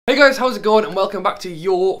Hey guys, how's it going? And welcome back to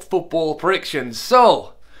your football predictions.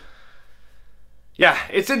 So, yeah,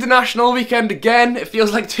 it's international weekend again. It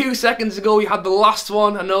feels like 2 seconds ago we had the last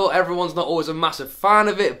one. I know everyone's not always a massive fan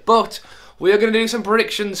of it, but we are going to do some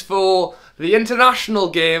predictions for the international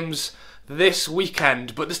games this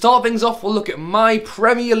weekend. But to start things off, we'll look at my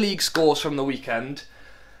Premier League scores from the weekend.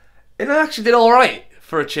 And I actually did alright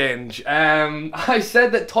for a change. I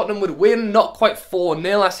said that Tottenham would win, not quite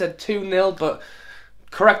 4-0. I said 2-0, but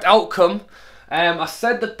correct outcome. I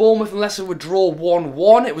said that Bournemouth and Leicester would draw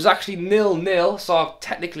 1-1. It was actually 0-0, so I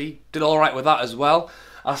technically did alright with that as well.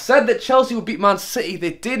 I said that Chelsea would beat Man City.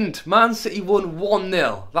 They didn't. Man City won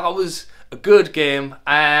 1-0. That was a good game.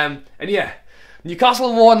 And yeah,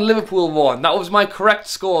 Newcastle won, Liverpool won. That was my correct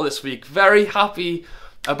score this week. Very happy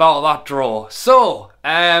about that draw. So,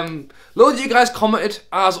 loads of you guys commented,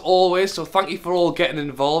 as always, so thank you for all getting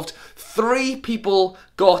involved. 3 people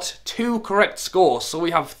got 2 correct scores, so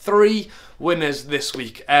we have 3 winners this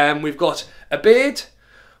week. We've got Abaid,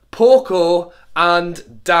 Porco,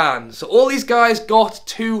 and Dan. So all these guys got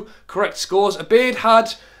 2 correct scores. Abaid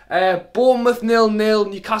had Bournemouth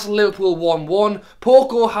 0-0, Newcastle Liverpool 1-1.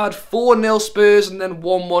 Porco had 4-0 Spurs and then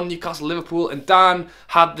 1-1 Newcastle Liverpool. And Dan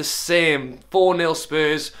had the same, 4-0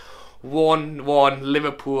 Spurs, 1-1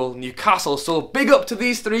 Liverpool Newcastle. So big up to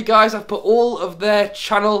these 3 guys. I've put all of their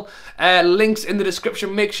channel links in the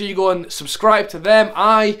description. Make sure you go and subscribe to them.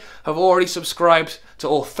 I have already subscribed to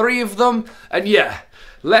all 3 of them. And yeah,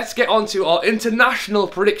 let's get on to our international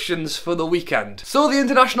predictions for the weekend. So the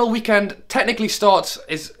international weekend technically starts,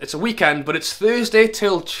 it's a weekend, but it's Thursday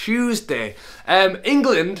till Tuesday.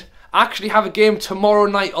 England actually have a game tomorrow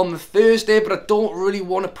night on the Thursday, but I don't really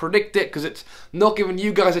want to predict it because it's not giving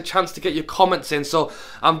you guys a chance to get your comments in. So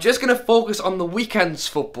I'm just going to focus on the weekend's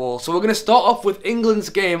football. So we're going to start off with England's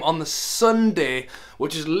game on the Sunday,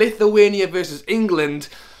 which is Lithuania versus England.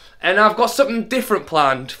 And I've got something different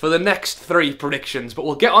planned for the next 3 predictions, but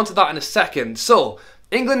we'll get onto that in a second. So,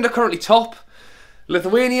 England are currently top.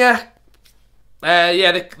 Lithuania,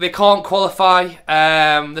 yeah, they can't qualify.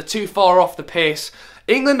 They're too far off the pace.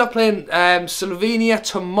 England are playing Slovenia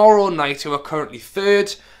tomorrow night, who are currently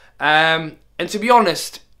 3rd. And to be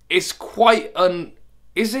honest, it's quite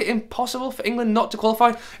is it impossible for England not to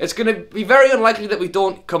qualify? It's going to be very unlikely that we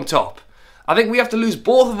don't come top. I think we have to lose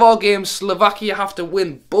both of our games. Slovakia have to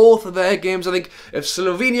win both of their games. I think if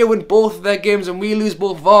Slovenia win both of their games and we lose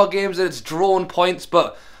both of our games, then it's drawn points.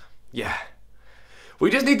 But yeah, we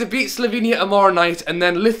just need to beat Slovenia tomorrow night, and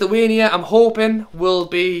then Lithuania, I'm hoping, will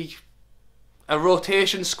be a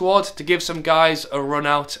rotation squad to give some guys a run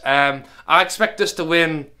out. I expect us to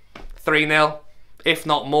win 3-0, if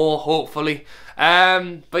not more, hopefully.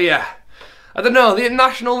 But yeah, I don't know. The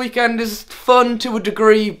international weekend is fun to a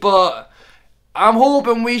degree, but I'm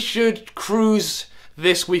hoping we should cruise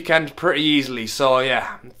this weekend pretty easily. So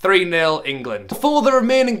yeah, 3-0 England. For the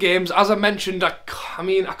remaining games, as I mentioned, I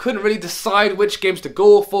mean, I couldn't really decide which games to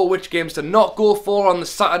go for, which games to not go for on the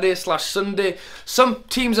Saturday/Sunday. Some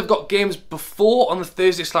teams have got games before on the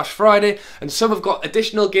Thursday/Friday, and some have got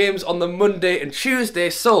additional games on the Monday and Tuesday.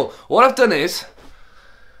 So what I've done is,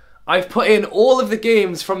 I've put in all of the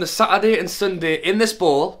games from the Saturday and Sunday in this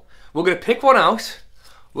bowl. We're going to pick one out.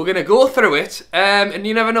 We're going to go through it, and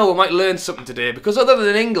you never know, we might learn something today, because other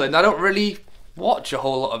than England, I don't really watch a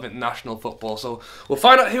whole lot of international football, so we'll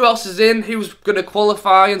find out who else is in, who's going to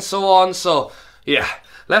qualify, and so on. So, yeah,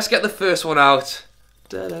 let's get the first one out.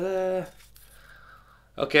 Da-da-da.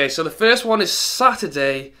 Okay, so the first one is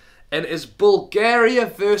Saturday, and it is Bulgaria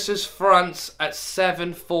versus France at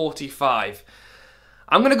 7:45.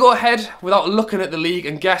 I'm going to go ahead without looking at the league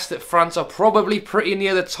and guess that France are probably pretty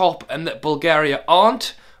near the top and that Bulgaria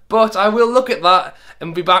aren't. But I will look at that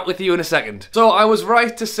and be back with you in a second. So I was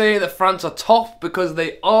right to say that France are top because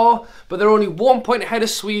they are, but they're only 1 point ahead of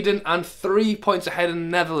Sweden and 3 points ahead of the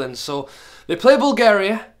Netherlands. So they play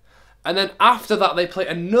Bulgaria, and then after that they play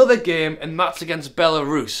another game, and that's against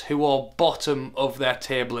Belarus, who are bottom of their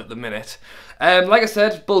table at the minute. Like I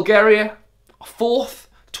said, Bulgaria 4th.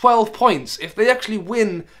 12 points. If they actually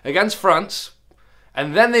win against France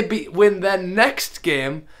and then they win their next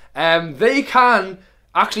game, they can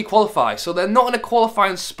actually qualify. So they're not in a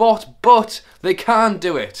qualifying spot, but they can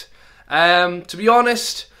do it. To be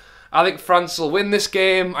honest, I think France will win this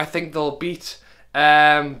game. I think they'll beat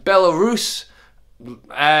Belarus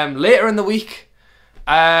later in the week.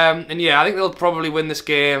 And yeah, I think they'll probably win this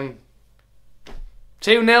game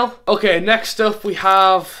 2-0. Okay, next up we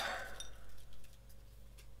have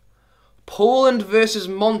Poland versus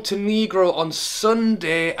Montenegro on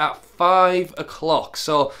Sunday at 5 o'clock.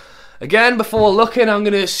 So Again, before looking, I'm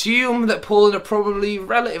going to assume that Poland are probably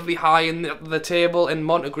relatively high in the table and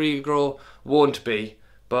Montenegro won't be.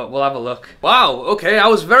 But we'll have a look. Wow, okay, I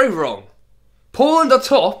was very wrong. Poland are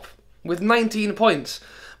top with 19 points.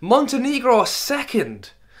 Montenegro are second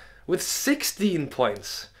with 16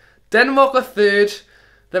 points. Denmark are third.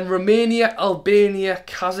 Then Romania, Albania,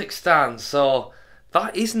 Kazakhstan. So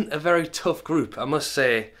that isn't a very tough group, I must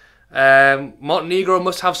say. Montenegro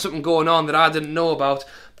must have something going on that I didn't know about.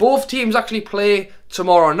 Both teams actually play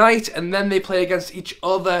tomorrow night and then they play against each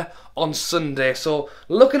other on Sunday. So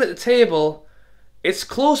looking at the table, it's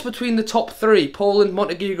close between the top three. Poland,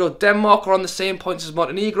 Montenegro, Denmark are on the same points as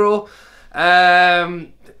Montenegro. I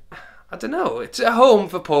don't know. It's at home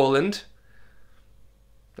for Poland.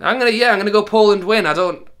 I'm gonna go Poland win.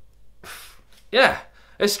 Yeah,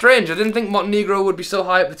 it's strange. I didn't think Montenegro would be so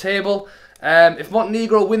high up the table. If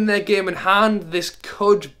Montenegro win their game in hand, this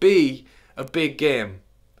could be a big game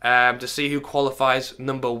to see who qualifies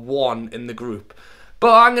number 1 in the group.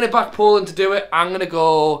 But I'm gonna back Poland to do it. I'm gonna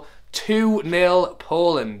go 2-0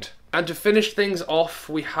 Poland. And to finish things off,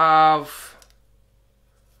 we have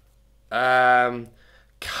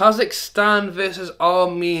Kazakhstan versus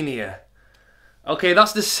Armenia. Okay,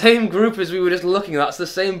 that's the same group as we were just looking at. That's the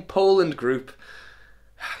same Poland group.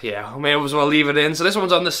 Yeah, I may as well leave it in. So this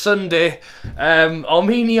one's on the Sunday.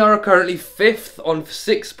 Armenia are currently 5th on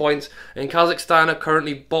 6 points, and Kazakhstan are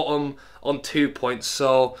currently bottom on 2 points.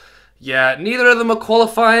 So, yeah, neither of them are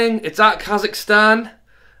qualifying. It's at Kazakhstan.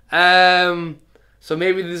 So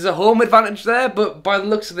maybe there's a home advantage there, but by the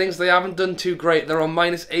looks of things, they haven't done too great. They're on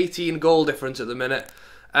minus 18 goal difference at the minute.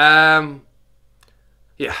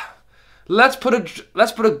 Yeah. Let's put a,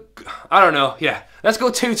 I don't know, yeah. Let's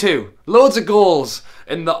go 2-2. Loads of goals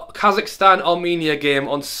in the Kazakhstan-Armenia game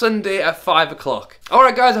on Sunday at 5 o'clock.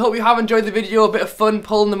 Alright guys, I hope you have enjoyed the video. A bit of fun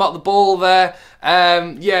pulling them out the ball there.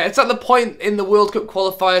 Yeah, it's at the point in the World Cup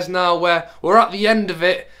qualifiers now where we're at the end of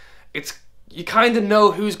it. You kind of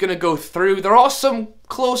know who's going to go through. There are some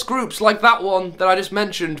close groups like that one that I just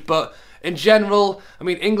mentioned, but in general, I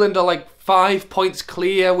mean, England are like 5 points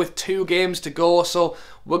clear with 2 games to go, so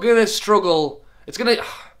we're going to struggle.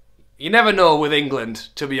 You never know with England,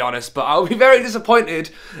 to be honest, but I'll be very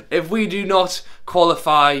disappointed if we do not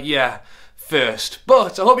qualify, first.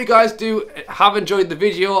 But I hope you guys have enjoyed the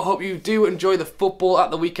video. I hope you do enjoy the football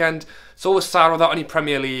at the weekend. It's always sad without any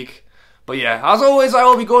Premier League. But yeah, as always, I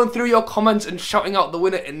will be going through your comments and shouting out the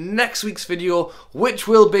winner in next week's video, which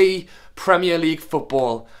will be Premier League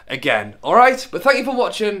football again. Alright, but thank you for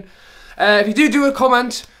watching. If you do a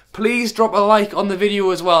comment, please drop a like on the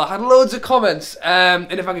video as well. I had loads of comments,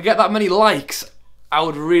 and if I could get that many likes, I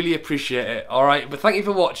would really appreciate it. Alright, but thank you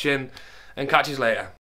for watching, and catch you later.